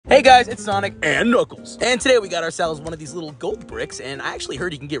Hey guys, it's Sonic. And Knuckles. And today we got ourselves one of these little gold bricks, and I actually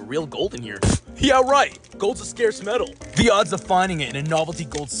heard you can get real gold in here. Yeah, right. Gold's a scarce metal. The odds of finding it in a novelty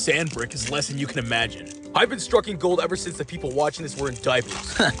gold sand brick is less than you can imagine. I've been struggling gold ever since the people watching this were in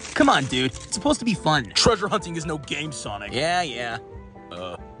diapers. Come on, dude. It's supposed to be fun. Treasure hunting is no game, Sonic. Yeah.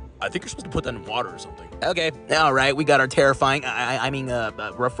 I think you're supposed to put that in water or something. Okay. All right, we got our terrifying,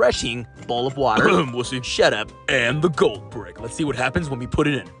 refreshing bowl of water. Wussy. Shut up. And the gold brick. Let's see what happens when we put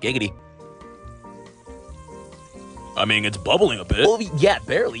it in. Giggity. I mean, it's bubbling a bit. Well, yeah,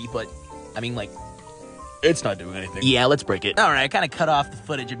 barely, but, It's not doing anything. yeah, let's break it. All right, I kind of cut off the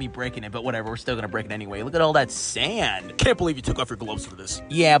footage of me breaking it, but whatever, we're still going to break it anyway. Look at all that sand. Can't believe you took off your gloves for this.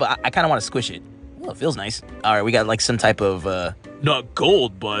 Yeah, but I kind of want to squish it. Oh, it feels nice. All right, we got, some type of, Not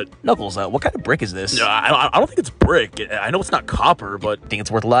gold, but... Knuckles, what kind of brick is this? I don't think it's brick. I know it's not copper, but... Think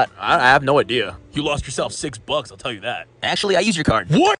it's worth a lot? I have no idea. You lost yourself $6, I'll tell you that. Actually, I use your card. What?